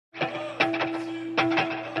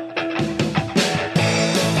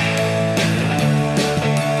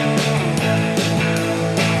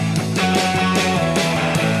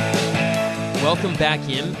Welcome back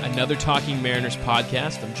in another Talking Mariners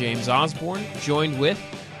podcast. I'm James Osborn, joined with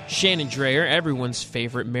Shannon Drayer, everyone's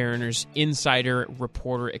favorite Mariners insider,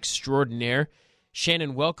 reporter extraordinaire.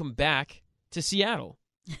 Shannon, welcome back to Seattle.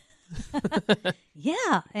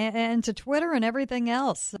 Yeah, and to Twitter and everything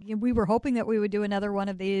else. We were hoping that we would do another one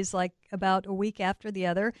of these like about a week after the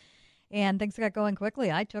other, and things got going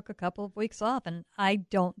quickly. I took a couple of weeks off, and I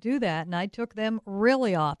don't do that, and I took them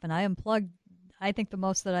really off, and I unplugged, I think, the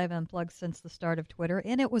most that I've unplugged since the start of Twitter,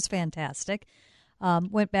 and it was fantastic.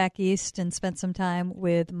 Went back east and spent some time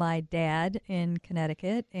with my dad in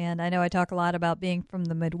Connecticut, and I know I talk a lot about being from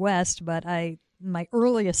the Midwest, but my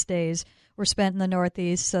earliest days were spent in the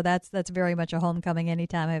Northeast, so that's very much a homecoming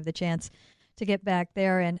anytime I have the chance to get back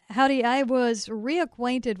there. And Howdy, I was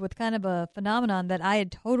reacquainted with kind of a phenomenon that I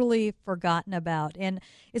had totally forgotten about. And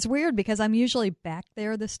it's weird because I'm usually back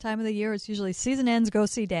there this time of the year. It's usually season ends, go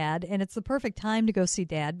see Dad, and it's the perfect time to go see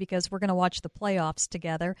Dad because we're going to watch the playoffs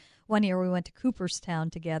together. One year we went to Cooperstown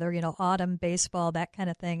together, autumn baseball, that kind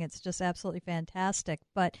of thing. It's just absolutely fantastic.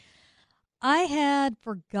 But I had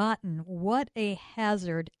forgotten what a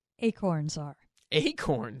hazard acorns are.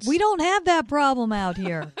 Acorns? We don't have that problem out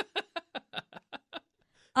here.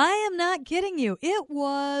 I am not kidding you. It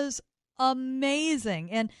was amazing.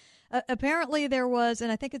 And apparently there was, and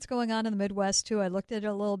I think it's going on in the Midwest too. I looked at it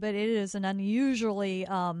a little bit. It is an unusually,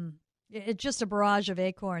 it's just a barrage of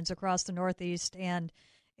acorns across the Northeast, and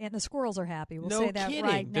the squirrels are happy. We'll say that kidding.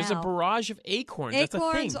 right now. There's a barrage of acorns. That's a thing.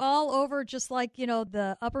 Acorns all over, just like,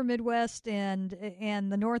 the upper Midwest and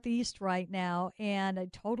the Northeast right now. And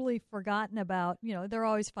I'd totally forgotten about, they're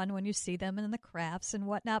always fun when you see them in the crafts and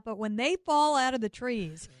whatnot. But when they fall out of the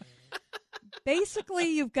trees, basically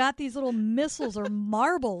you've got these little missiles or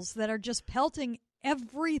marbles that are just pelting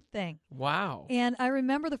everything. Wow. And I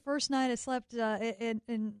remember the first night I slept in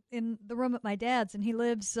the room at my dad's, and he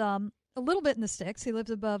lives a little bit in the sticks. He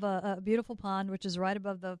lives above a beautiful pond, which is right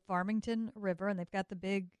above the Farmington River, and they've got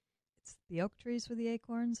it's the oak trees with the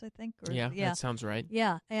acorns, I think. Yeah, that sounds right.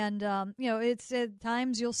 Yeah, and, it's at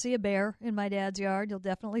times you'll see a bear in my dad's yard. You'll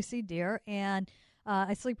definitely see deer, and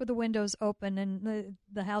I sleep with the windows open, and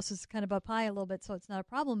the house is kind of up high a little bit, so it's not a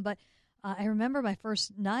problem, but I remember my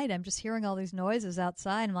first night, I'm just hearing all these noises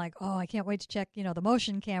outside. I'm like, oh, I can't wait to check, the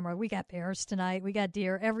motion camera. We got bears tonight. We got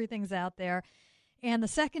deer. Everything's out there. And the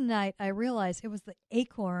second night, I realized it was the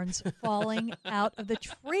acorns falling out of the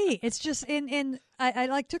tree. It's just,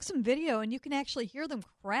 I took some video, and you can actually hear them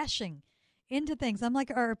crashing into things. I'm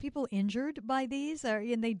like, are people injured by these?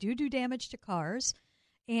 And they do damage to cars.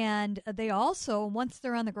 And they also, once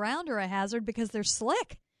they're on the ground, are a hazard because they're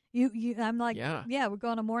slick. I'm like, yeah, we'd go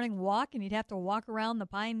on a morning walk, and you'd have to walk around the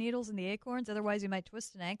pine needles and the acorns. Otherwise, you might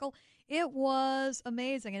twist an ankle. It was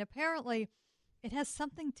amazing. And apparently, it has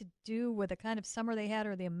something to do with the kind of summer they had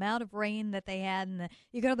or the amount of rain that they had. And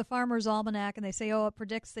you go to the Farmer's Almanac, and they say, it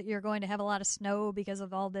predicts that you're going to have a lot of snow because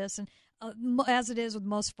of all this. And as it is with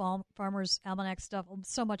most Farmer's Almanac stuff,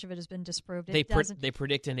 so much of it has been disproved. They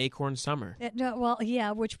predict an acorn summer.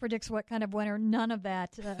 Which predicts what kind of winter. None of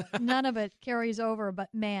that, none of it carries over. But,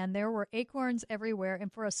 man, there were acorns everywhere.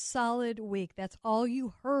 And for a solid week, that's all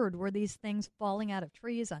you heard were these things falling out of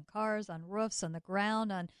trees, on cars, on roofs, on the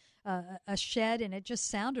ground, on a shed, and it just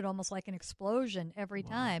sounded almost like an explosion every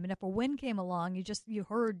time. And if a wind came along, you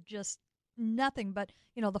heard just nothing but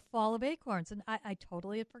the fall of acorns. And I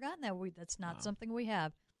totally had forgotten that. That's not something we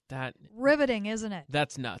have. That riveting, isn't it?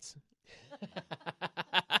 That's nuts.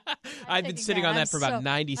 I've been sitting on that for about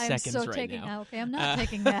 90 seconds right now. Okay, I'm not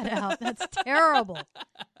taking that out. That's terrible.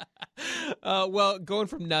 Well, going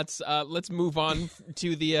from nuts, let's move on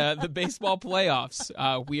to the baseball playoffs.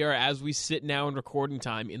 We are, as we sit now in recording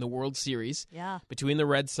time, in the World Series between the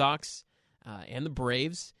Red Sox and the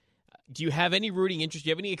Braves. Do you have any rooting interest? Do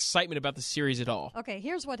you have any excitement about the series at all? Okay,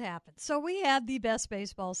 here's what happened. So we had the best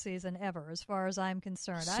baseball season ever, as far as I'm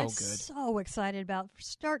concerned. I'm so excited about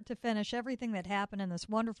start to finish everything that happened in this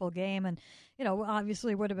wonderful game. And,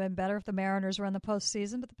 obviously it would have been better if the Mariners were in the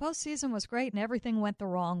postseason, but the postseason was great, and everything went the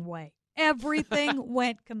wrong way. Everything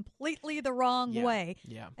went completely the wrong way.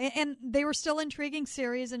 Yeah. And they were still intriguing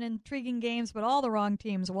series and intriguing games, but all the wrong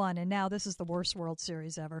teams won. And now this is the worst World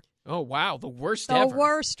Series ever. Oh, wow. The worst ever. The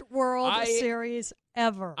worst World Series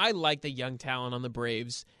ever. I like the young talent on the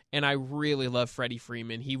Braves, and I really love Freddie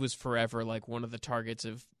Freeman. He was forever like one of the targets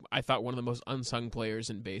of, I thought, one of the most unsung players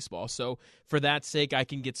in baseball. So for that sake, I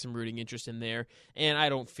can get some rooting interest in there. And I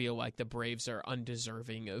don't feel like the Braves are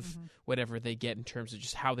undeserving of whatever they get in terms of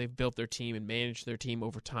just how they've built their team and managed their team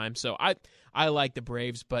over time. So I like the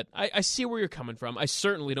Braves, but I see where you're coming from. I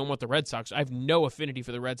certainly don't want the Red Sox. I have no affinity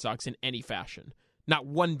for the Red Sox in any fashion. Not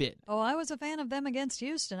one bit. Oh, I was a fan of them against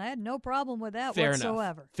Houston. I had no problem with that Fair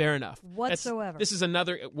whatsoever. Fair enough. Whatsoever. This is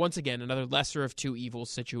another lesser of two evils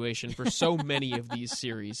situation for so many of these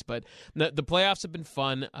series. But the playoffs have been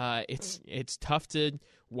fun. It's tough to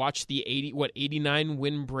watch the 89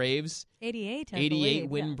 win Braves. 88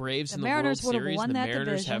 win Braves in the Mariners World Series. Won the that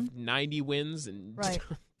Mariners division. have 90 wins, and right.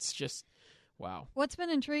 It's just. Wow. What's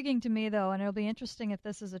been intriguing to me, though, and it'll be interesting if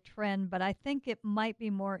this is a trend, but I think it might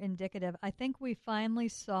be more indicative. I think we finally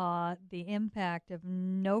saw the impact of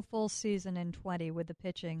no full season in 20 with the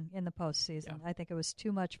pitching in the postseason. Yeah. I think it was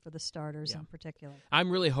too much for the starters in particular.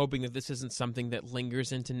 I'm really hoping that this isn't something that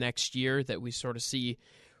lingers into next year, that we sort of see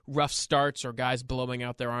rough starts or guys blowing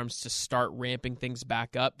out their arms to start ramping things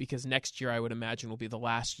back up, because next year I would imagine will be the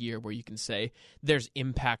last year where you can say there's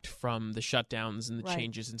impact from the shutdowns and the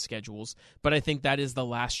changes in schedules. But I think that is the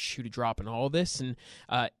last shoe to drop in all of this, and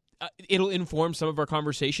it'll inform some of our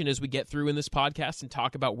conversation as we get through in this podcast and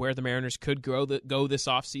talk about where the Mariners could go this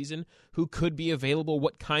offseason, who could be available,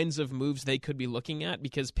 what kinds of moves they could be looking at,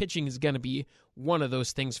 because pitching is going to be one of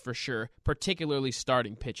those things for sure, particularly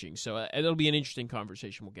starting pitching. So it'll be an interesting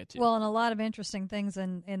conversation we'll get to. Well, and a lot of interesting things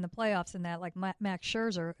in the playoffs in that, like Max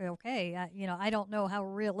Scherzer, I don't know how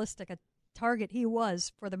realistic a target he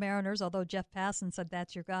was for the Mariners, although Jeff Passan said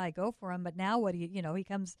that's your guy, go for him. But now what he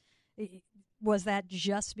comes... Was that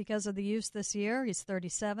just because of the use this year? He's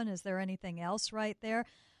 37. Is there anything else right there?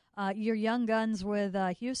 Your young guns with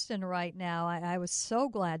Houston right now, I was so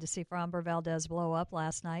glad to see Framber Valdez blow up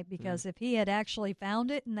last night, because if he had actually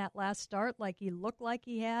found it in that last start like he looked like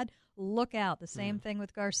he had, look out. The same thing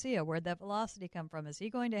with Garcia. Where'd that velocity come from? Is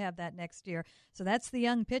he going to have that next year? So that's the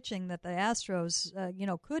young pitching that the Astros,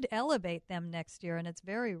 could elevate them next year, and it's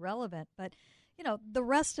very relevant. But the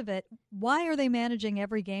rest of it, why are they managing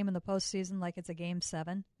every game in the postseason like it's a Game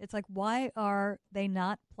 7? It's like, why are they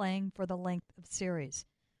not playing for the length of series?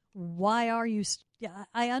 Why are you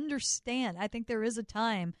I understand. I think there is a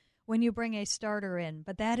time when you bring a starter in,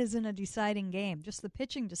 but that isn't a deciding game. Just the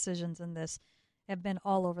pitching decisions in this have been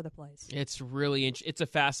all over the place. It's really it's a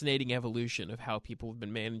fascinating evolution of how people have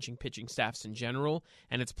been managing pitching staffs in general,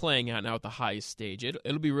 and it's playing out now at the highest stage.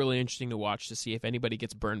 It'll be really interesting to watch to see if anybody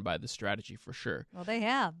gets burned by the strategy for sure. Well, they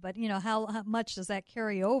have, but how much does that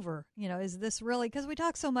carry over? Is this really, because we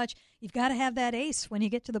talk so much, you've got to have that ace when you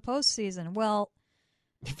get to the postseason. Well,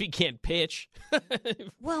 if he can't pitch.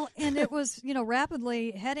 Well, and it was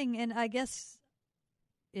rapidly heading, and I guess.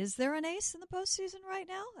 Is there an ace in the postseason right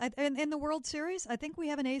now? In the World Series? I think we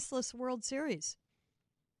have an aceless World Series.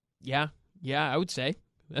 Yeah, I would say.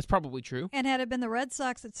 That's probably true. And had it been the Red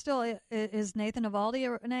Sox, it still is Nathan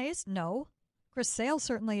Eovaldi an ace? No. Chris Sale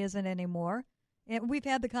certainly isn't anymore. And we've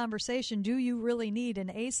had the conversation, do you really need an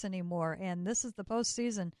ace anymore? And this is the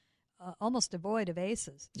postseason almost devoid of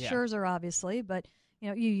aces. Yeah. Scherzer, obviously, but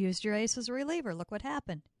you used your ace as a reliever. Look what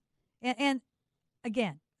happened. And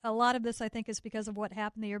again, a lot of this, I think, is because of what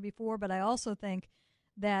happened the year before, but I also think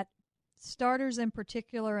that starters in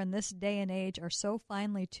particular in this day and age are so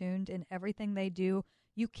finely tuned in everything they do,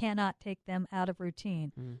 you cannot take them out of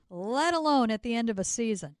routine, let alone at the end of a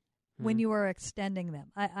season when you are extending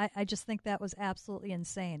them. I just think that was absolutely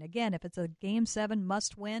insane. Again, if it's a Game 7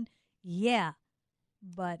 must-win, yeah.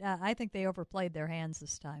 But I think they overplayed their hands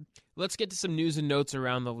this time. Let's get to some news and notes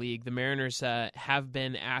around the league. The Mariners have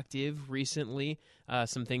been active recently.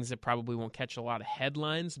 Some things that probably won't catch a lot of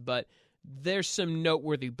headlines, but there's some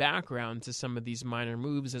noteworthy background to some of these minor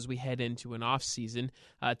moves as we head into an offseason.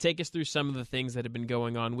 Take us through some of the things that have been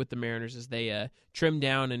going on with the Mariners as they trim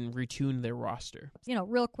down and retune their roster.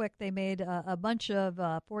 Real quick, they made a bunch of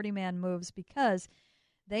 40-man moves because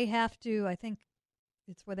they have to, I think,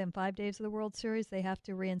 it's within 5 days of the World Series, they have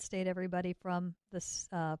to reinstate everybody from this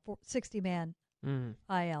 60-man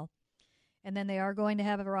IL. And then they are going to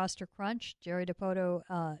have a roster crunch. Jerry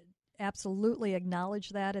DiPoto absolutely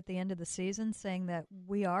acknowledged that at the end of the season, saying that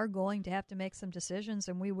we are going to have to make some decisions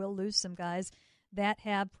and we will lose some guys that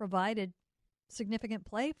have provided significant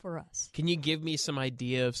play for us. Can you give me some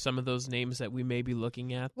idea of some of those names that we may be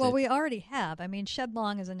looking at? Well, we already have. I mean, Shed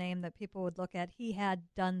Long is a name that people would look at. He had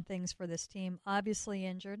done things for this team, obviously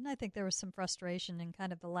injured, and I think there was some frustration in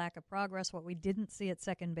kind of the lack of progress, what we didn't see at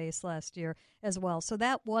second base last year as well. So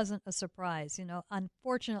that wasn't a surprise.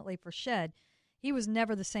 Unfortunately for Shed, he was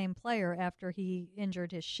never the same player after he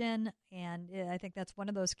injured his shin, and I think that's one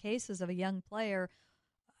of those cases of a young player.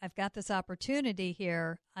 I've got this opportunity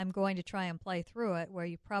here. I'm going to try and play through it, where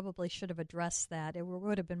you probably should have addressed that. It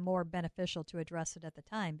would have been more beneficial to address it at the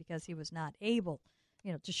time because he was not able,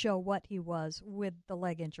 to show what he was with the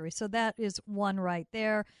leg injury. So that is one right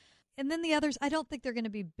there. And then the others, I don't think they're going to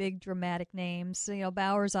be big, dramatic names.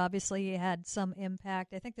 Bowers obviously had some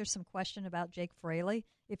impact. I think there's some question about Jake Fraley,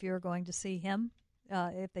 if you're going to see him,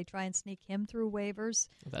 if they try and sneak him through waivers.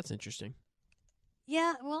 Well, that's interesting.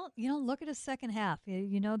 Yeah, well, look at his second half.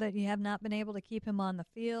 You know that you have not been able to keep him on the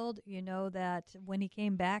field. You know that when he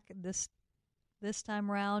came back this time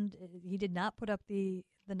around, he did not put up the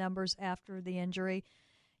numbers after the injury.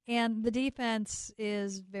 And the defense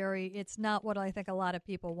is it's not what I think a lot of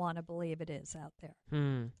people want to believe it is out there.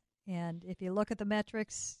 And if you look at the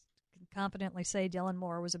metrics, you can confidently say Dylan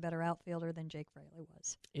Moore was a better outfielder than Jake Fraley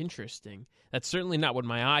was. Interesting. That's certainly not what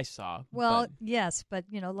my eye saw. Well, yes, but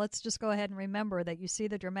let's just go ahead and remember that you see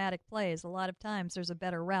the dramatic plays. A lot of times there's a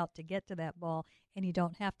better route to get to that ball, and you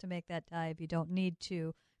don't have to make that dive. You don't need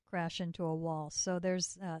to crash into a wall. So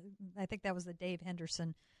there's, I think that was the Dave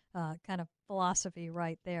Henderson kind of philosophy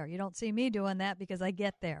right there. You don't see me doing that because I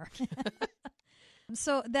get there.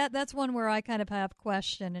 So that's one where I kind of have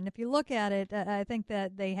question. And if you look at it, I think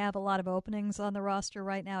that they have a lot of openings on the roster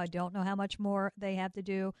right now. I don't know how much more they have to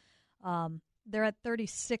do. They're at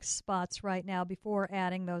 36 spots right now before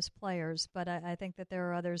adding those players, but I think that there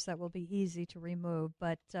are others that will be easy to remove.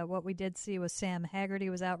 But what we did see was Sam Haggerty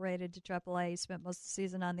was outrighted to AAA. He spent most of the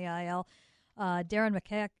season on the IL. Darren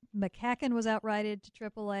McCacken was outrighted to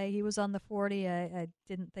AAA. He was on the 40. I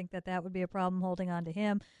didn't think that would be a problem holding on to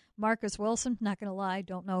him. Marcus Wilson, not going to lie,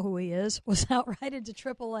 don't know who he is, was outrighted to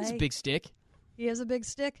AAA. He's a big stick. He is a big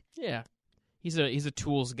stick? Yeah. He's a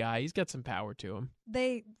tools guy. He's got some power to him.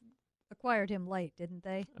 They acquired him late, didn't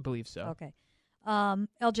they? I believe so. Okay.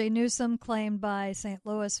 L.J. Newsome claimed by St.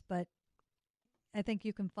 Louis, but I think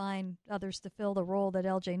you can find others to fill the role that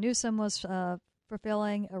L.J. Newsome was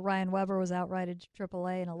fulfilling. Ryan Weber was outrighted to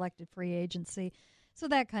AAA and elected free agency. So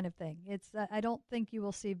that kind of thing. I don't think you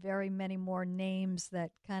will see very many more names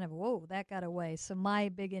that kind of, whoa, that got away. So my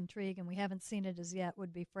big intrigue, and we haven't seen it as yet,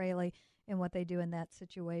 would be Fraley and what they do in that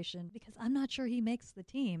situation, because I'm not sure he makes the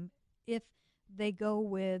team if they go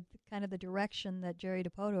with kind of the direction that Jerry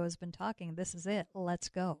Dipoto has been talking. This is it. Let's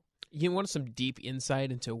go. You want some deep insight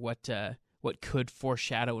into what could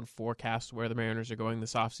foreshadow and forecast where the Mariners are going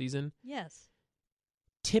this offseason? Yes.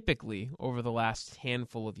 Typically, over the last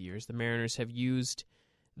handful of years, the Mariners have used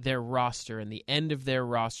their roster and the end of their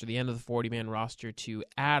roster, the end of the 40-man roster, to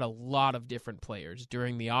add a lot of different players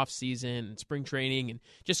during the offseason and spring training, and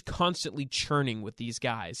just constantly churning with these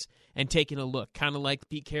guys and taking a look, kind of like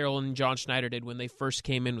Pete Carroll and John Schneider did when they first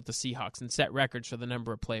came in with the Seahawks and set records for the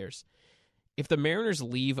number of players. If the Mariners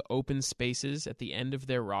leave open spaces at the end of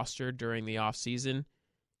their roster during the offseason,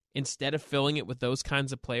 instead of filling it with those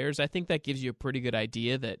kinds of players, I think that gives you a pretty good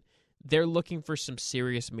idea that they're looking for some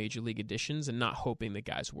serious major league additions and not hoping the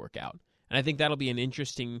guys work out. And I think that'll be an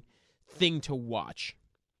interesting thing to watch.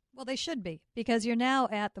 Well, they should be, because you're now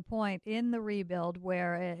at the point in the rebuild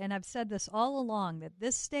where, and I've said this all along, that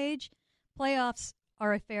this stage, playoffs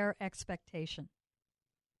are a fair expectation.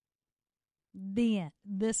 The end.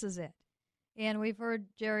 This is it. And we've heard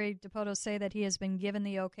Jerry Dipoto say that he has been given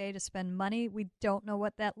the okay to spend money. We don't know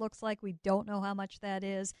what that looks like. We don't know how much that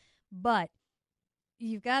is. But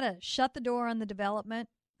you've got to shut the door on the development.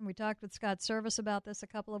 We talked with Scott Service about this a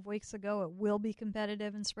couple of weeks ago. It will be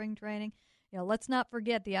competitive in spring training. Let's not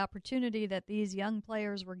forget the opportunity that these young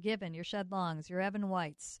players were given, your Shed Longs, your Evan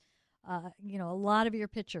Whites, a lot of your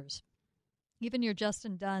pitchers, even your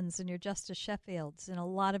Justin Dunns and your Justice Sheffields, and a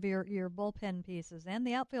lot of your bullpen pieces, and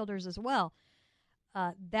the outfielders as well.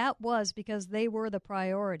 That was because they were the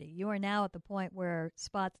priority. You are now at the point where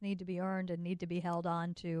spots need to be earned and need to be held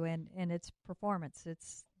on to, and it's performance.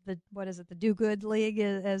 It's the do-good league,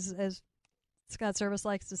 as Scott Service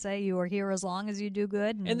likes to say. You are here as long as you do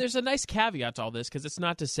good. And there's a nice caveat to all this, because it's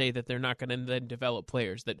not to say that they're not going to then develop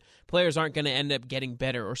players, that players aren't going to end up getting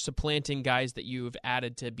better or supplanting guys that you've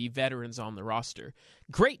added to be veterans on the roster.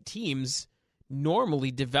 Great teams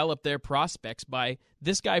normally develop their prospects by,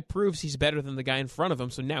 this guy proves he's better than the guy in front of him,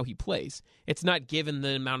 so now he plays. It's not given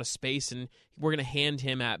the amount of space, and we're going to hand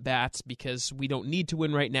him at-bats because we don't need to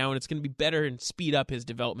win right now, and it's going to be better and speed up his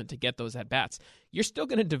development to get those at-bats. You're still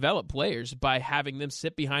going to develop players by having them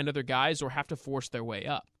sit behind other guys or have to force their way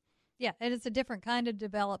up. Yeah, and it's a different kind of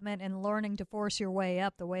development, and learning to force your way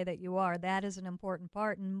up the way that you are, that is an important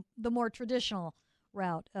part, and the more traditional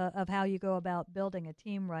route of how you go about building a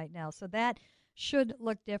team right now. So that should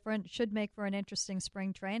look different, should make for an interesting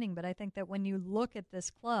spring training. But I think that when you look at this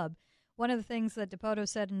club, one of the things that Dipoto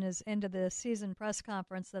said in his end of the season press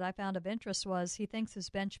conference that I found of interest was he thinks his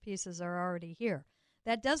bench pieces are already here.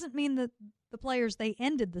 That doesn't mean that the players they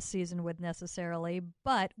ended the season with necessarily,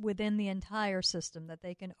 but within the entire system that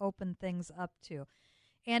they can open things up to.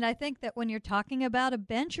 And I think that when you're talking about a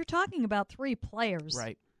bench, you're talking about 3 players.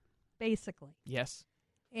 Right. Basically. Yes.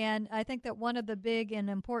 And I think that one of the big and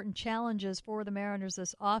important challenges for the Mariners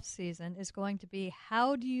this offseason is going to be,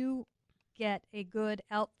 how do you get a good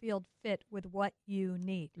outfield fit with what you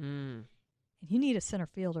need? And you need a center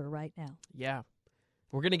fielder right now. Yeah.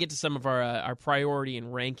 We're going to get to some of our priority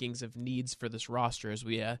and rankings of needs for this roster as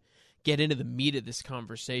we get into the meat of this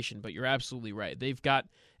conversation, but you're absolutely right. They've got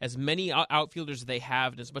as many outfielders as they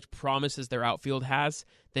have and as much promise as their outfield has.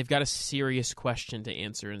 They've got a serious question to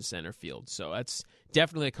answer in center field, so that's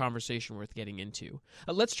definitely a conversation worth getting into.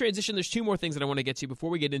 Let's transition. There's 2 more things that I want to get to before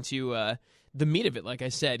we get into the meat of it. Like I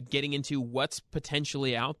said, getting into what's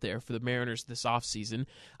potentially out there for the Mariners this offseason.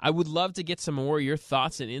 I would love to get some more of your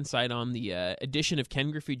thoughts and insight on the addition of Ken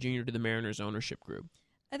Griffey Jr. to the Mariners ownership group.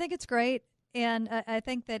 I think it's great. And I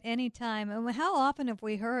think that any time, how often have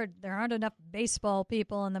we heard there aren't enough baseball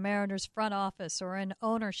people in the Mariners front office or in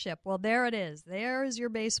ownership? Well, there it is. There is your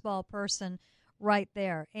baseball person right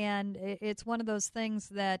there. And it's one of those things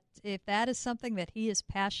that if that is something that he is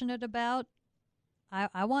passionate about,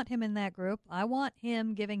 I want him in that group. I want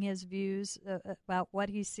him giving his views about what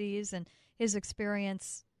he sees and his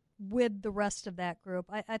experience with the rest of that group.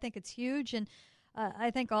 I think it's huge. And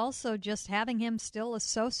I think also just having him still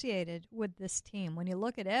associated with this team. When you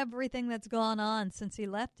look at everything that's gone on since he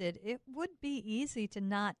left it would be easy to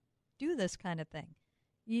not do this kind of thing.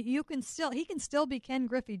 He can still be Ken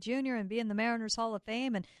Griffey Jr. and be in the Mariners Hall of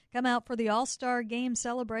Fame and come out for the All-Star Game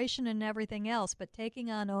celebration and everything else. But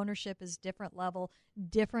taking on ownership is different level,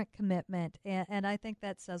 different commitment, and I think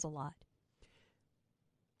that says a lot.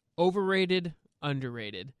 Overrated,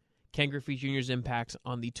 underrated. Ken Griffey Jr.'s impact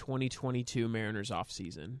on the 2022 Mariners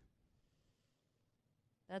offseason.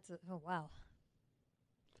 Oh, wow.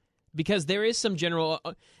 Because there is some general,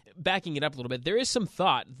 backing it up a little bit, there is some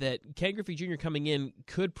thought that Ken Griffey Jr. coming in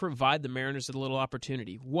could provide the Mariners a little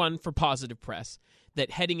opportunity. One, for positive press,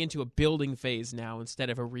 that heading into a building phase now instead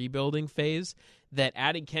of a rebuilding phase, that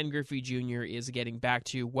adding Ken Griffey Jr. is getting back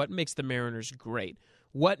to what makes the Mariners great.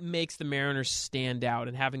 What makes the Mariners stand out,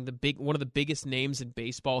 and having one of the biggest names in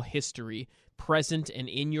baseball history present and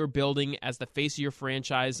in your building as the face of your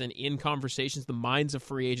franchise and in conversations, the minds of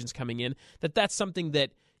free agents coming in, that's something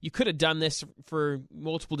that you could have done this for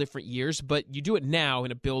multiple different years, but you do it now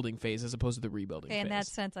in a building phase as opposed to the rebuilding phase. In that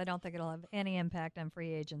sense, I don't think it'll have any impact on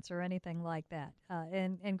free agents or anything like that.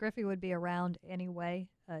 And Griffey would be around anyway.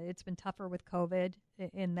 It's been tougher with COVID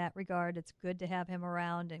in that regard. It's good to have him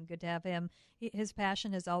around and good to have him. His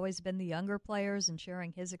passion has always been the younger players and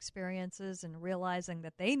sharing his experiences and realizing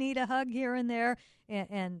that they need a hug here and there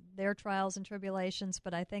and their trials and tribulations.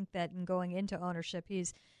 But I think that in going into ownership,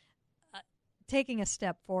 he's taking a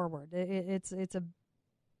step forward. It's a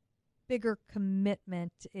bigger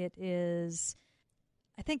commitment. It is,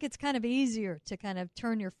 I think it's kind of easier to kind of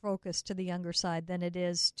turn your focus to the younger side than it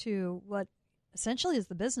is to what essentially is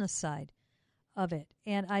the business side of it.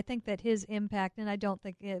 And I think that his impact, and I don't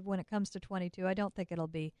think when it comes to 22, I don't think it'll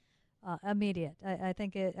be immediate. I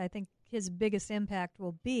think his biggest impact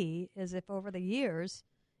will be is if over the years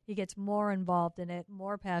he gets more involved in it,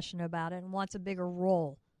 more passionate about it, and wants a bigger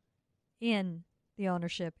role in the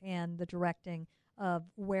ownership and the directing of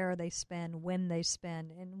where they spend, when they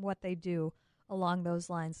spend, and what they do along those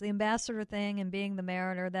lines. The ambassador thing and being the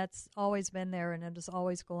Mariner, that's always been there and it is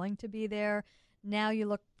always going to be there. Now you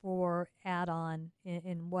look for add-on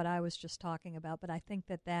in what I was just talking about, but I think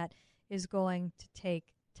that is going to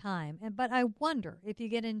take time. But I wonder if you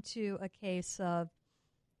get into a case of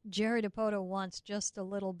Jerry Dipoto wants just a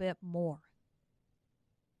little bit more.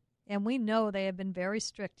 And we know they have been very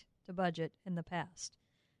strict to budget in the past.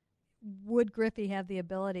 Would Griffey have the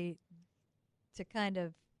ability to kind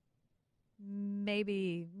of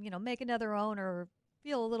maybe, make another owner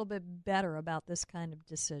feel a little bit better about this kind of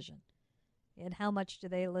decision? And how much do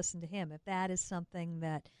they listen to him if that is something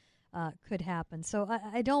that could happen? So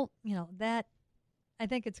I don't, I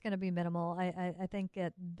think it's going to be minimal. I think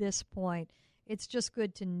at this point, it's just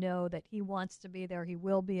good to know that he wants to be there. He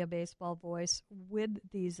will be a baseball voice with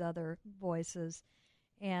these other voices.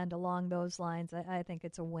 And along those lines, I think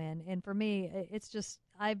it's a win. And for me, it's just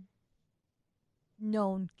I've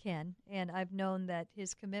known Ken, and I've known that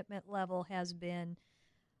his commitment level has been,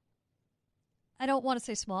 I don't want to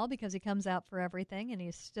say small because he comes out for everything, and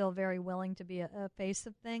he's still very willing to be a face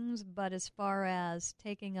of things. But as far as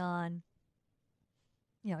taking on,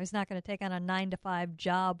 he's not going to take on a 9-to-5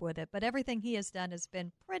 job with it. But everything he has done has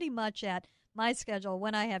been pretty much at my schedule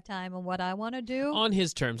when I have time and what I want to do. On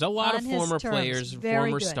his terms. A lot of former players,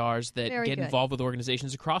 former stars that get involved with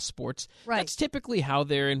organizations across sports, that's typically how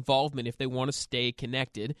their involvement, if they want to stay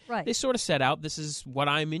connected, they sort of set out, this is what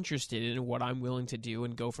I'm interested in and what I'm willing to do,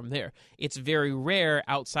 and go from there. It's very rare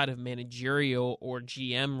outside of managerial or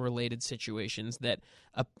GM-related situations that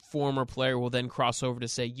a former player will then cross over to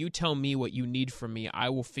say, you tell me what you need from me, I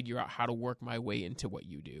will figure out how to work my way into what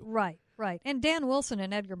you do. Right. And Dan Wilson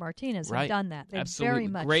and Edgar Martinez have done that. They've Absolutely. very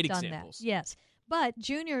much Great done examples. that. Yes. But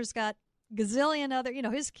Junior's got gazillion other,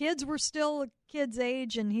 his kids were still kids'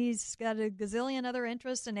 age, and he's got a gazillion other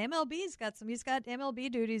interests, and MLB's got some. He's got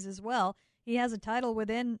MLB duties as well. He has a title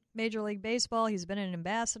within Major League Baseball. He's been an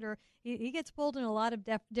ambassador. He gets pulled in a lot of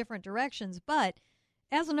different directions, but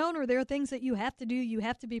as an owner, there are things that you have to do, you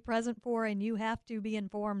have to be present for, and you have to be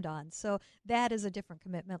informed on. So that is a different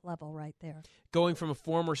commitment level right there. Going from a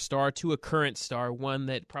former star to a current star, one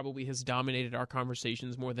that probably has dominated our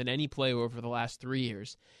conversations more than any player over the last 3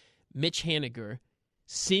 years, Mitch Haniger,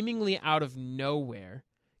 seemingly out of nowhere,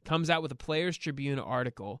 comes out with a Players Tribune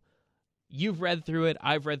article. You've read through it.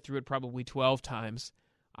 I've read through it probably 12 times.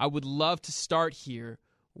 I would love to start here.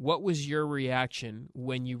 What was your reaction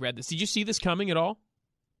when you read this? Did you see this coming at all?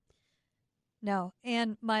 No,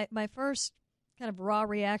 and my first kind of raw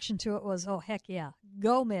reaction to it was, oh, heck yeah,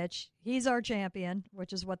 go Mitch. He's our champion,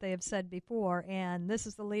 which is what they have said before, and this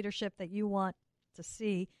is the leadership that you want to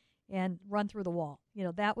see, and run through the wall.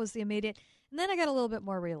 That was the immediate. And then I got a little bit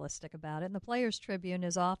more realistic about it, and the Players Tribune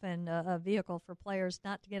is often a vehicle for players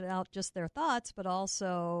not to get out just their thoughts, but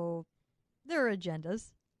also their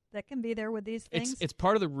agendas that can be there with these things. It's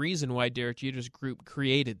part of the reason why Derek Jeter's group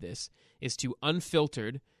created this, is to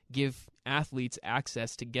unfiltered give athletes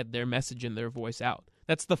access to get their message and their voice out.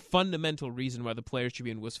 That's the fundamental reason why the Players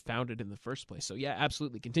Tribune was founded in the first place. So, yeah,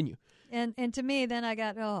 absolutely. Continue. And to me, then I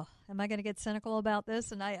got, am I going to get cynical about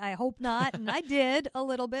this? And I hope not. And I did a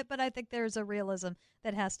little bit, but I think there's a realism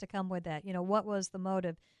that has to come with that. What was the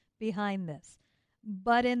motive behind this?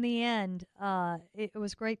 But in the end, it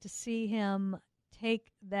was great to see him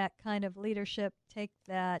take that kind of leadership, take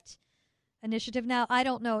that initiative. Now, I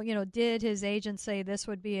don't know, did his agent say this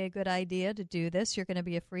would be a good idea to do this? You're going to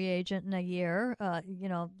be a free agent in a year.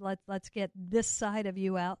 Let's get this side of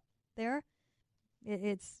you out there.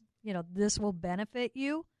 It's, this will benefit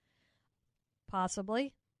you,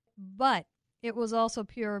 possibly. But it was also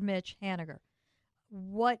pure Mitch Haniger.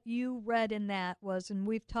 What you read in that was, and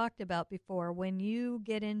we've talked about before, when you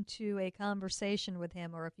get into a conversation with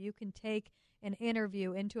him, or if you can take an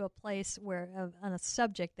interview into a place where on a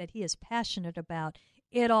subject that he is passionate about,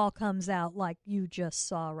 it all comes out like you just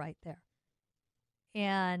saw right there.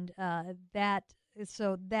 And that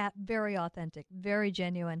very authentic, very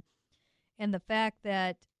genuine. And the fact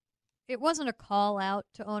that it wasn't a call out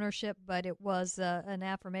to ownership, but it was an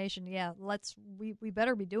affirmation. Yeah, we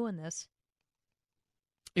better be doing this.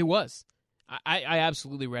 It was. I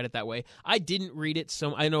absolutely read it that way. I didn't read it,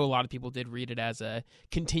 so I know a lot of people did read it as a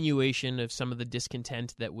continuation of some of the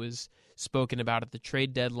discontent that was spoken about at the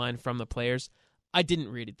trade deadline from the players. I didn't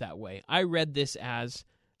read it that way. I read this as,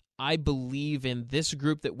 I believe in this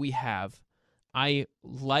group that we have. I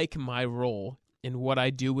like my role in what I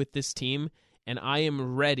do with this team, and I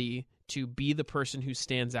am ready to be the person who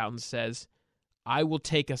stands out and says, I will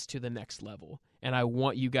take us to the next level, and I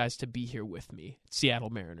want you guys to be here with me, Seattle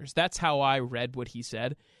Mariners. That's how I read what he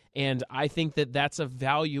said, and I think that that's a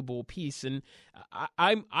valuable piece. And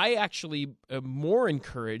I actually am more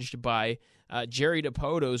encouraged by Jerry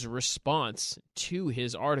DiPoto's response to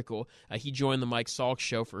his article. He joined the Mike Salk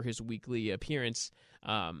show for his weekly appearance.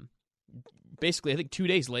 Basically, I think 2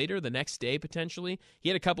 days later, the next day potentially, he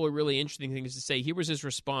had a couple of really interesting things to say. Here was his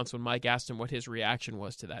response when Mike asked him what his reaction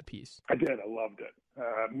was to that piece. I did. I loved it.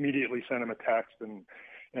 Immediately sent him a text,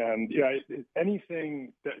 and yeah,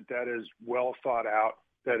 anything that is well thought out,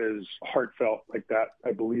 that is heartfelt like that,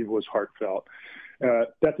 I believe was heartfelt.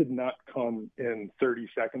 That did not come in 30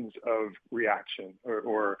 seconds of reaction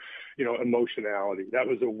or emotionality. That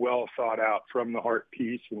was a well thought out from the heart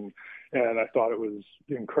piece, and I thought it was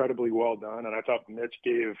incredibly well done. And I thought Mitch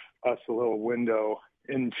gave us a little window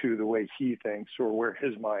into the way he thinks or where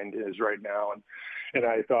his mind is right now, and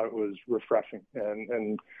I thought it was refreshing.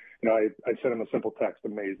 And I sent him a simple text,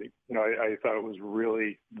 amazing. I thought it was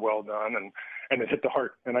really well done, and it hit the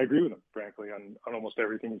heart. And I agree with him, frankly, on almost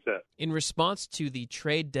everything he said. In response to the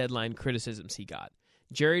trade deadline criticisms he got,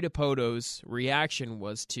 Jerry DiPoto's reaction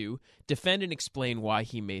was to defend and explain why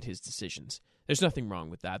he made his decisions. There's nothing wrong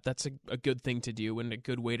with that. That's a good thing to do and a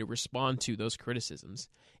good way to respond to those criticisms.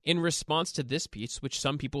 In response to this piece, which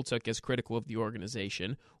some people took as critical of the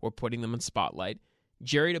organization or putting them in spotlight,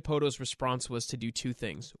 Jerry Dipoto's response was to do two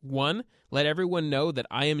things. One, let everyone know that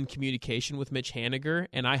I am in communication with Mitch Haniger,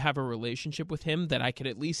 and I have a relationship with him that I could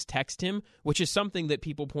at least text him, which is something that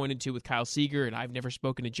people pointed to with Kyle Seager, and I've never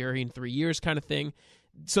spoken to Jerry in 3 years kind of thing.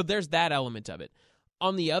 So there's that element of it.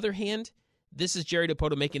 On the other hand, this is Jerry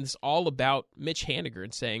Dipoto making this all about Mitch Haniger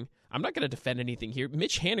and saying, I'm not going to defend anything here.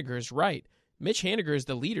 Mitch Haniger is right. Mitch Haniger is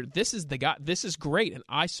the leader. This is the guy. This is great, and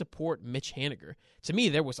I support Mitch Haniger. To me,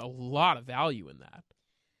 there was a lot of value in that.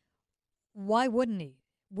 Why wouldn't he?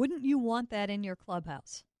 Wouldn't you want that in your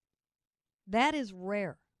clubhouse? That is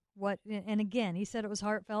rare. And again, he said it was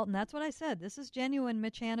heartfelt, and that's what I said. This is genuine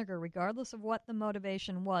Mitch Haniger, regardless of what the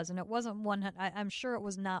motivation was. And it wasn't 100. I'm sure it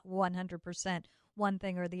was not 100% one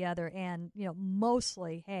thing or the other. And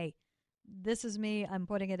mostly, hey, this is me. I'm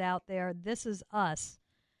putting it out there. This is us.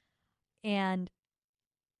 And,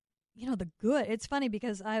 the good, it's funny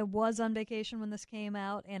because I was on vacation when this came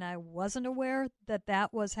out, and I wasn't aware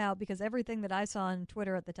that was how, because everything that I saw on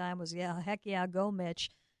Twitter at the time was, yeah, heck yeah, go Mitch,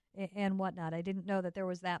 and whatnot. I didn't know that there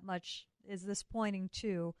was that much. Is this pointing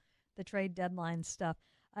to the trade deadline stuff?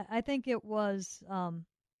 I think it was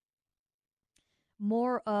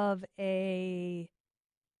more of a,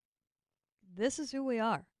 this is who we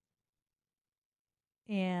are.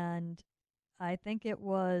 And I think it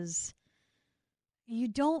was, you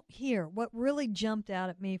don't hear, what really jumped out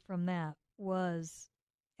at me from that was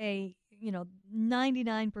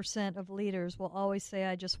 99% of leaders will always say,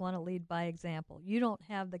 I just want to lead by example. You don't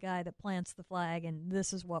have the guy that plants the flag and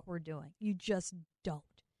this is what we're doing. You just don't.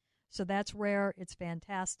 So that's rare. It's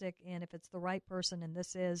fantastic. And if it's the right person, and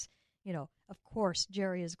this is, of course,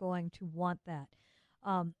 Jerry is going to want that.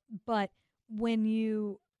 But when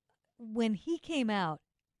he came out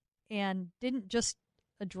and didn't just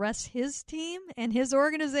address his team and his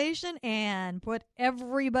organization and put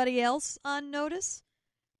everybody else on notice,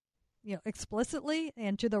 explicitly,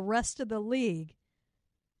 and to the rest of the league,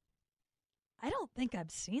 I don't think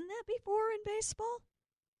I've seen that before in baseball.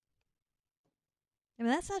 I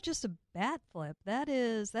mean, that's not just a bat flip.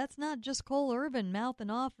 That's not just Cole Irvin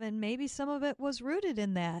mouthing off, and maybe some of it was rooted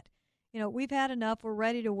in that. We've had enough. We're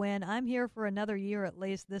ready to win. I'm here for another year at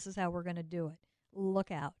least. This is how we're going to do it.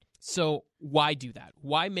 Look out. So why do that?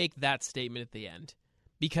 Why make that statement at the end?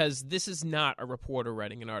 Because this is not a reporter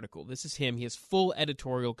writing an article. This is him. He has full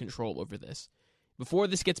editorial control over this. Before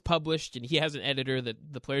this gets published and he has an editor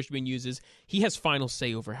that the Players Tribune uses, he has final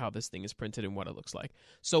say over how this thing is printed and what it looks like.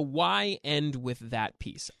 So why end with that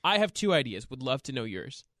piece? I have two ideas. Would love to know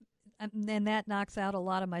yours. And that knocks out a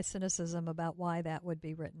lot of my cynicism about why that would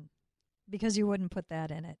be written. Because you wouldn't put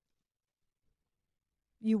that in it.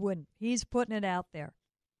 You wouldn't. He's putting it out there.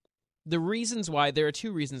 There are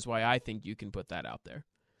two reasons why I think you can put that out there.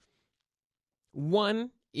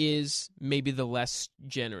 One is maybe the less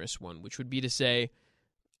generous one, which would be to say,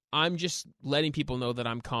 I'm just letting people know that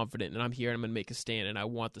I'm confident and I'm here and I'm going to make a stand and I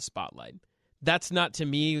want the spotlight. That's not, to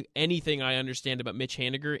me, anything I understand about Mitch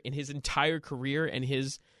Haniger in his entire career and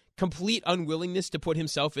his complete unwillingness to put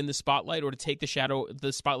himself in the spotlight or to take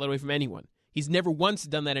the spotlight away from anyone. He's never once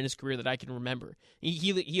done that in his career that I can remember.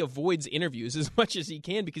 He avoids interviews as much as he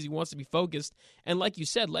can because he wants to be focused. And like you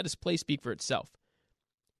said, let his play speak for itself.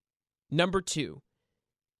 Number two,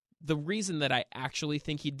 the reason that I actually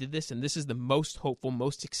think he did this, and this is the most hopeful,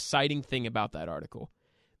 most exciting thing about that article,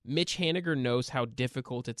 Mitch Haniger knows how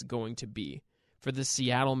difficult it's going to be for the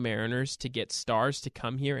Seattle Mariners to get stars to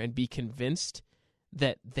come here and be convinced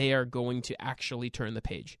that they are going to actually turn the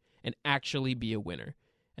page and actually be a winner.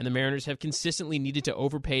 And the Mariners have consistently needed to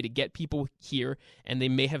overpay to get people here, and they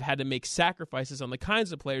may have had to make sacrifices on the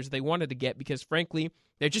kinds of players they wanted to get because, frankly,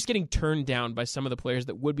 they're just getting turned down by some of the players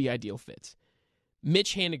that would be ideal fits.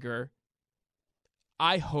 Mitch Haniger,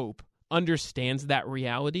 I hope, understands that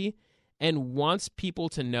reality and wants people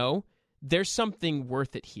to know there's something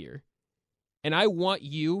worth it here. And I want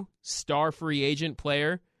you, star free agent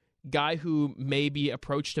player, guy who may be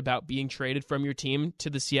approached about being traded from your team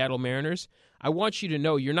to the Seattle Mariners, I want you to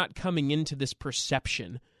know you're not coming into this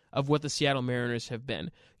perception of what the Seattle Mariners have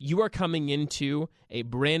been. You are coming into a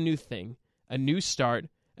brand new thing, a new start,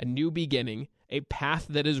 a new beginning, a path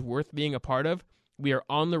that is worth being a part of. We are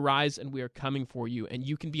on the rise and we are coming for you, and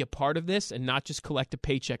you can be a part of this and not just collect a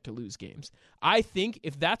paycheck to lose games. I think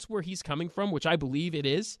if that's where he's coming from, which I believe it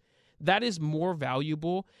is, that is more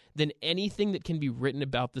valuable than anything that can be written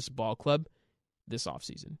about this ball club this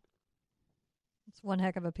offseason. It's one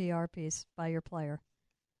heck of a PR piece by your player.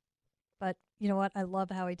 But you know what? I love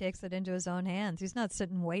how he takes it into his own hands. He's not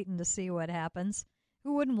sitting waiting to see what happens.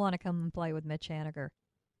 Who wouldn't want to come and play with Mitch Haniger?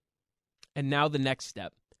 And now the next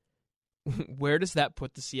step. Where does that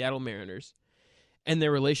put the Seattle Mariners and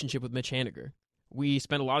their relationship with Mitch Haniger? We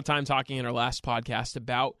spent a lot of time talking in our last podcast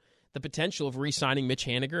about the potential of re-signing Mitch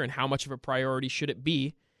Haniger and how much of a priority should it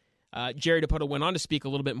be. Jerry Dipoto went on to speak a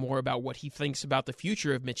little bit more about what he thinks about the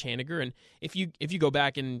future of Mitch Haniger. And if you go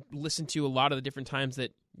back and listen to a lot of the different times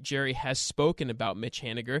that Jerry has spoken about Mitch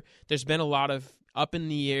Haniger, there's been a lot of up in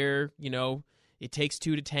the air, it takes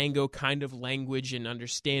two to tango kind of language and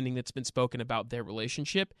understanding that's been spoken about their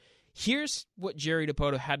relationship. Here's what Jerry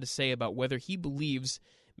Dipoto had to say about whether he believes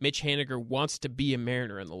Mitch Haniger wants to be a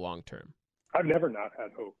Mariner in the long term. I've never not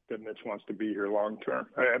had hope that Mitch wants to be here long term.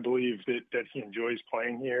 I believe that he enjoys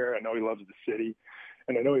playing here. I know he loves the city,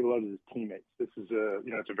 and I know he loves his teammates. This is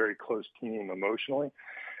it's a very close team emotionally.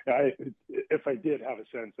 If I did have a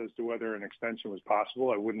sense as to whether an extension was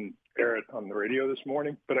possible, I wouldn't air it on the radio this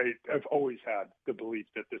morning. But I've always had the belief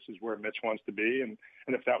that this is where Mitch wants to be, and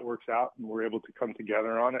if that works out and we're able to come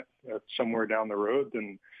together on it somewhere down the road,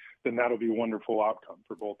 then that'll be a wonderful outcome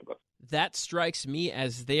for both of us. That strikes me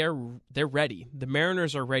as they're ready. The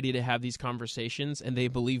Mariners are ready to have these conversations, and they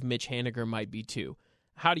believe Mitch Haniger might be too.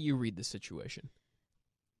 How do you read the situation?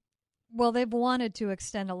 Well, they've wanted to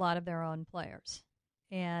extend a lot of their own players.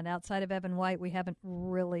 And outside of Evan White, we haven't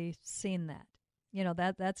really seen that.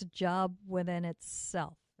 That's a job within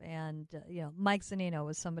itself. And, Mike Zunino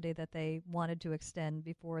was somebody that they wanted to extend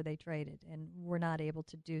before they traded, and were not able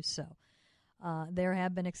to do so. There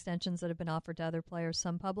have been extensions that have been offered to other players,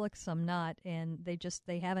 some public, some not, and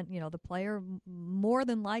they haven't, the player more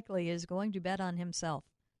than likely is going to bet on himself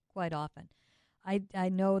quite often. I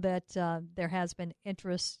know that there has been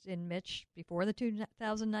interest in Mitch before the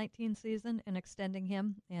 2019 season in extending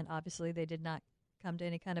him, and obviously they did not come to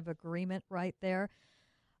any kind of agreement right there.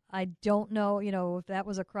 I don't know, if that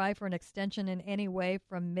was a cry for an extension in any way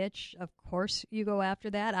from Mitch. Of course you go after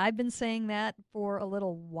that. I've been saying that for a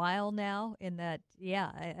little while now, in that,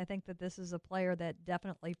 I think that this is a player that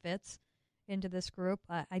definitely fits into this group.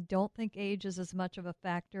 I don't think age is as much of a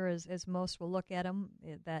factor as most will look at him,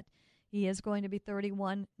 that he is going to be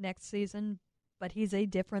 31 next season, but he's a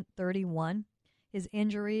different 31. His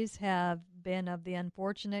injuries have been of the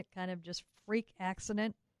unfortunate kind of just freak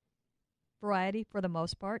accident variety for the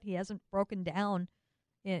most part. He hasn't broken down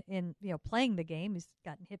in playing the game. He's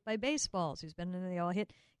gotten hit by baseballs. He's been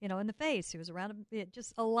hit in the face. He was around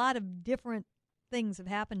just a lot of different things have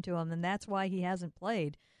happened to him, and that's why he hasn't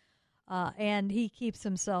played. And he keeps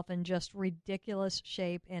himself in just ridiculous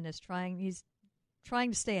shape and he's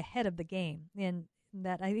trying to stay ahead of the game. And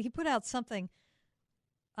that he put out something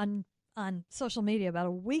on social media about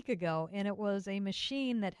a week ago, and it was a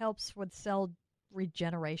machine that helps with cell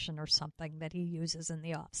regeneration or something that he uses in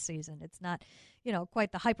the off season. It's not,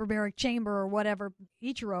 quite the hyperbaric chamber or whatever.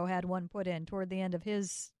 Ichiro had one put in toward the end of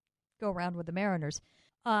his go round with the Mariners.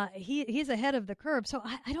 He's ahead of the curve, so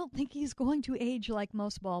I don't think he's going to age like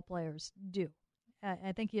most ball players do.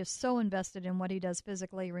 I think he is so invested in what he does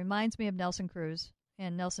physically. He reminds me of Nelson Cruz,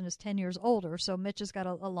 and Nelson is 10 years older, so Mitch has got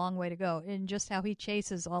a long way to go. And just how he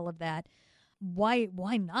chases all of that, why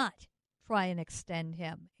not try and extend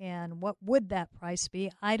him? And what would that price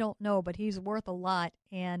be? I don't know, but he's worth a lot.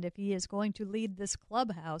 And if he is going to lead this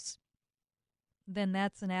clubhouse, then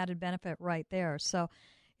that's an added benefit right there. So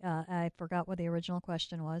I forgot what the original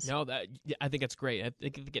question was. No, I think it's great. I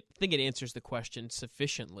think it answers the question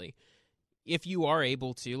sufficiently. If you are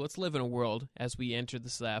able to, let's live in a world, as we enter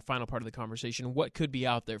this final part of the conversation, what could be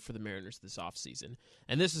out there for the Mariners this offseason?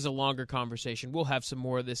 And this is a longer conversation. We'll have some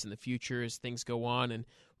more of this in the future as things go on, and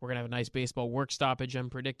we're going to have a nice baseball work stoppage, I'm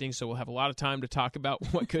predicting, so we'll have a lot of time to talk about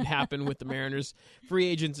what could happen with the Mariners, free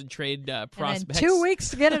agents and trade prospects. And 2 weeks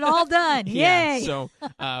to get it all done. Yeah, Yay! So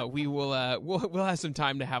we'll have some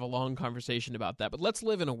time to have a long conversation about that. But let's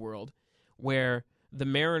live in a world where the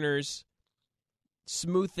Mariners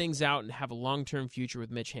smooth things out and have a long-term future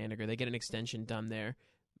with Mitch Haniger. They get an extension done there.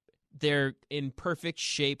 They're in perfect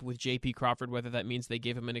shape with J.P. Crawford, whether that means they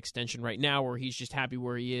give him an extension right now or he's just happy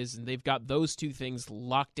where he is, and they've got those two things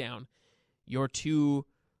locked down. Your two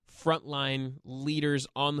frontline leaders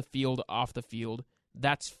on the field, off the field,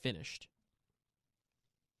 that's finished.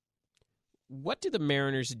 What do the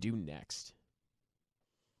Mariners do next?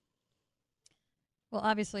 Well,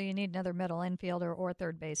 obviously you need another middle infielder or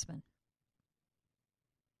third baseman.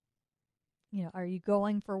 Are you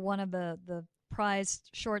going for one of the prized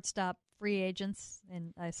shortstop free agents?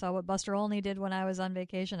 And I saw what Buster Olney did when I was on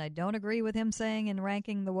vacation. I don't agree with him saying and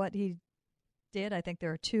ranking what he did. I think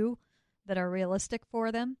there are two that are realistic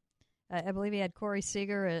for them. I believe he had Corey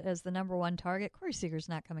Seager as the number one target. Corey Seager's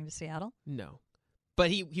not coming to Seattle. No.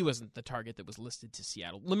 But he wasn't the target that was listed to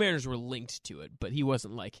Seattle. The Mariners were linked to it, but he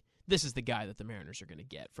wasn't like, this is the guy that the Mariners are going to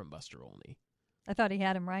get from Buster Olney. I thought he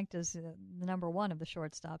had him ranked as the number one of the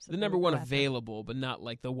shortstops. The number one available, but not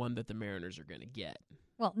like the one that the Mariners are going to get.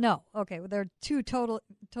 Well, no. Okay, well, there are two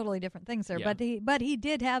totally different things there. Yeah. But he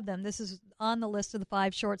did have them. This is on the list of the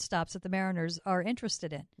 5 shortstops that the Mariners are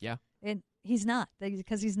interested in. Yeah. And he's not,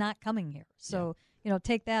 because he's not coming here. So,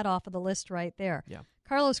 take that off of the list right there. Yeah.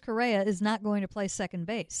 Carlos Correa is not going to play second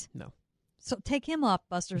base. No. So take him off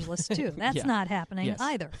Buster's list, too. That's not happening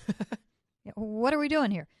either. What are we doing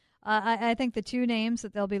here? I think the 2 names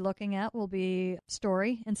that they'll be looking at will be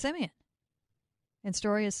Story and Semien. And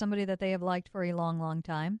Story is somebody that they have liked for a long, long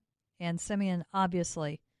time. And Semien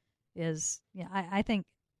obviously is, I think,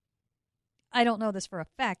 I don't know this for a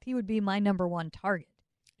fact, he would be my number 1 target.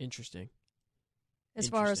 Interesting. As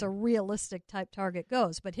far as a realistic type target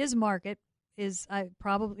goes. But his market is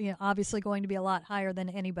probably, obviously going to be a lot higher than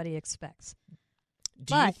anybody expects.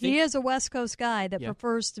 But he is a West Coast guy that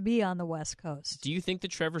prefers to be on the West Coast. Do you think that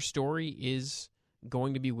Trevor Story is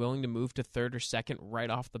going to be willing to move to third or second right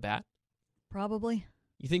off the bat? Probably.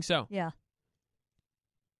 You think so? Yeah.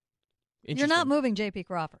 You're not moving J.P.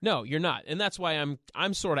 Crawford. No, you're not. And that's why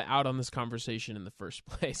I'm sort of out on this conversation in the first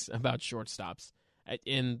place about shortstops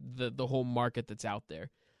in the whole market that's out there.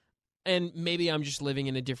 And maybe I'm just living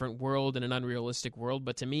in a different world, in an unrealistic world,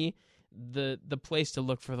 but to me, the place to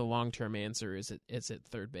look for the long-term answer is at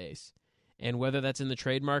third base. And whether that's in the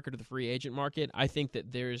trade market or the free agent market, I think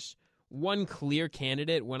that there's one clear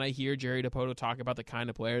candidate when I hear Jerry Dipoto talk about the kind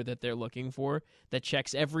of player that they're looking for that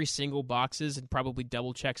checks every single boxes and probably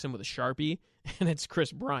double checks him with a Sharpie, and it's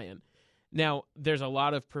Kris Bryant. Now, there's a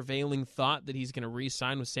lot of prevailing thought that he's going to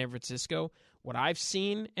re-sign with San Francisco. What I've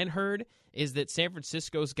seen and heard is that San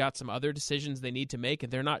Francisco's got some other decisions they need to make,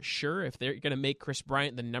 and they're not sure if they're going to make Kris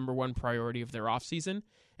Bryant the number 1 priority of their offseason.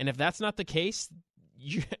 And if that's not the case,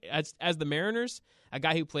 as the Mariners, a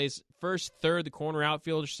guy who plays first, third, the corner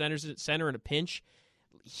outfielder, center in a pinch,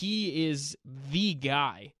 he is the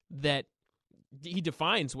guy that he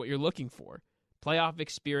defines what you're looking for. Playoff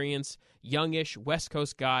experience, youngish, West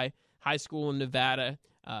Coast guy, high school in Nevada,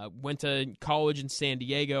 went to college in San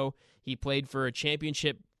Diego. He played for a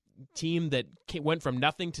championship team that went from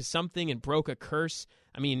nothing to something and broke a curse.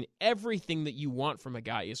 I mean, everything that you want from a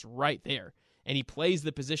guy is right there. And he plays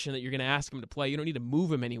the position that you're going to ask him to play. You don't need to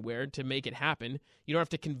move him anywhere to make it happen. You don't have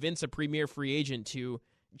to convince a premier free agent to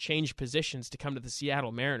change positions to come to the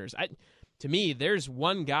Seattle Mariners. To me, there's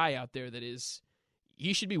one guy out there that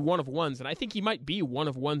he should be one of ones, and I think he might be one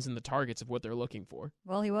of ones in the targets of what they're looking for.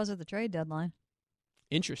 Well, he was at the trade deadline.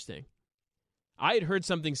 Interesting. I had heard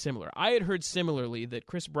something similar. I had heard similarly that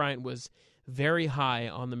Kris Bryant was very high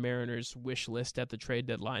on the Mariners' wish list at the trade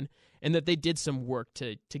deadline, and that they did some work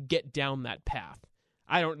to get down that path.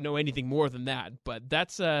 I don't know anything more than that, but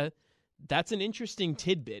that's an interesting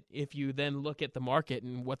tidbit if you then look at the market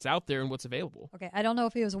and what's out there and what's available. Okay, I don't know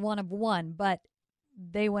if he was one of one, but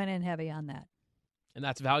they went in heavy on that. And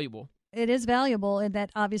that's valuable. It is valuable in that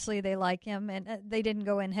obviously they like him, and they didn't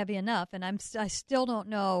go in heavy enough. And I still don't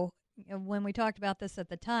know. When we talked about this at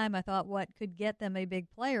the time, I thought what could get them a big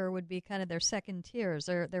player would be kind of their second tiers,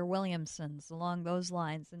 their Williamsons, along those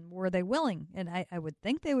lines. And were they willing? And I would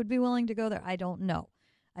think they would be willing to go there. I don't know.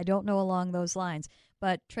 I don't know along those lines.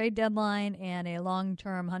 But trade deadline and a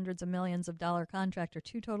long-term hundreds of millions of dollar contract are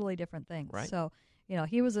 2 totally different things. Right. So,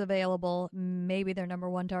 he was available. Maybe their number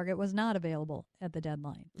 1 target was not available at the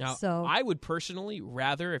deadline. Now, so I would personally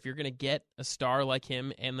rather, if you're going to get a star like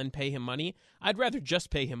him and then pay him money, I'd rather just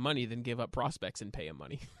pay him money than give up prospects and pay him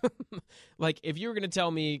money. Like, if you were going to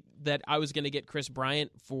tell me that I was going to get Kris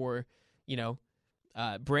Bryant for,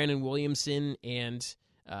 Brandon Williamson and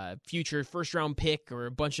future first-round pick or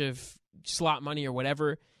a bunch of slot money or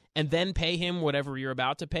whatever, and then pay him whatever you're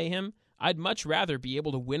about to pay him, I'd much rather be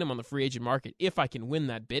able to win him on the free agent market if I can win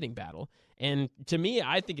that bidding battle. And to me,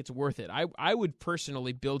 I think it's worth it. I would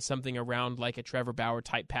personally build something around like a Trevor Bauer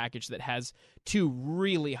type package that has 2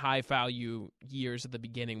 really high-value years at the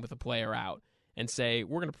beginning with a player out and say,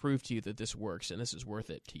 we're going to prove to you that this works and this is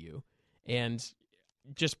worth it to you. And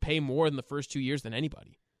just pay more in the first 2 years than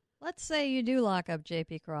anybody. Let's say you do lock up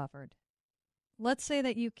J.P. Crawford. Let's say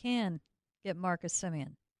that you can get Marcus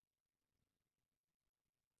Semien.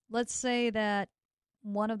 Let's say that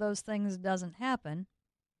one of those things doesn't happen,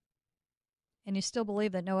 and you still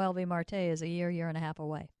believe that Noelvi Marte is a year and a half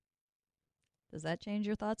away. Does that change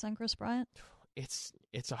your thoughts on Kris Bryant? It's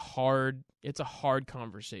a hard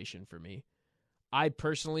conversation for me. I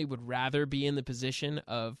personally would rather be in the position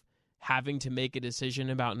of having to make a decision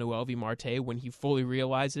about Noelvi Marte when he fully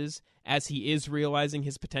realizes, as he is realizing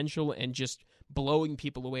his potential and just blowing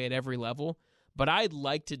people away at every level. But I'd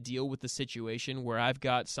like to deal with the situation where I've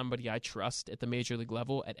got somebody I trust at the major league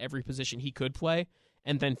level at every position he could play,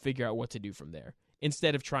 and then figure out what to do from there,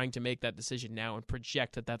 instead of trying to make that decision now and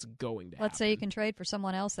project that that's going to happen. Let's say you can trade for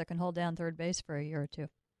someone else that can hold down third base for a year or two.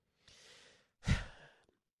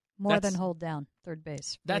 More than hold down third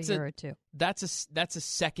base for a year or two. That's a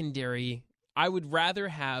secondary. I would rather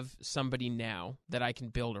have somebody now that I can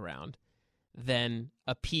build around than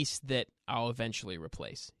a piece that I'll eventually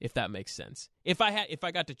replace, if that makes sense. If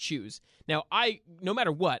I got to choose. Now, no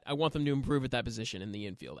matter what, I want them to improve at that position in the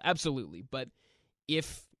infield. Absolutely. But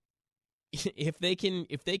if they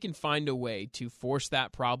can find a way to force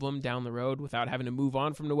that problem down the road without having to move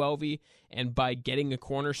on from Noelvi, and by getting a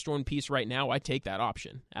cornerstone piece right now, I take that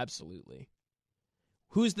option. Absolutely.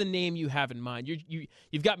 Who's the name you have in mind?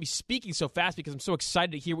 You've got me speaking so fast because I'm so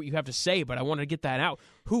excited to hear what you have to say, but I wanted to get that out.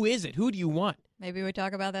 Who is it? Who do you want? Maybe we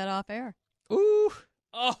talk about that off air. Ooh.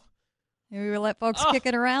 Oh. Maybe we let folks kick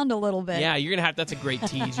it around a little bit. Yeah, you're gonna have. That's a great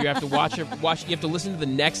tease. You have to watch. You have to listen to the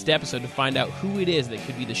next episode to find out who it is that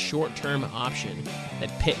could be the short-term option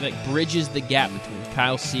that bridges the gap between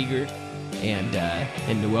Kyle Seager and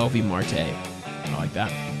Noelvi Marte. I like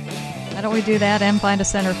that. Why don't we do that and find a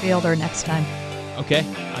center fielder next time? Okay,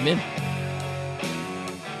 I'm in.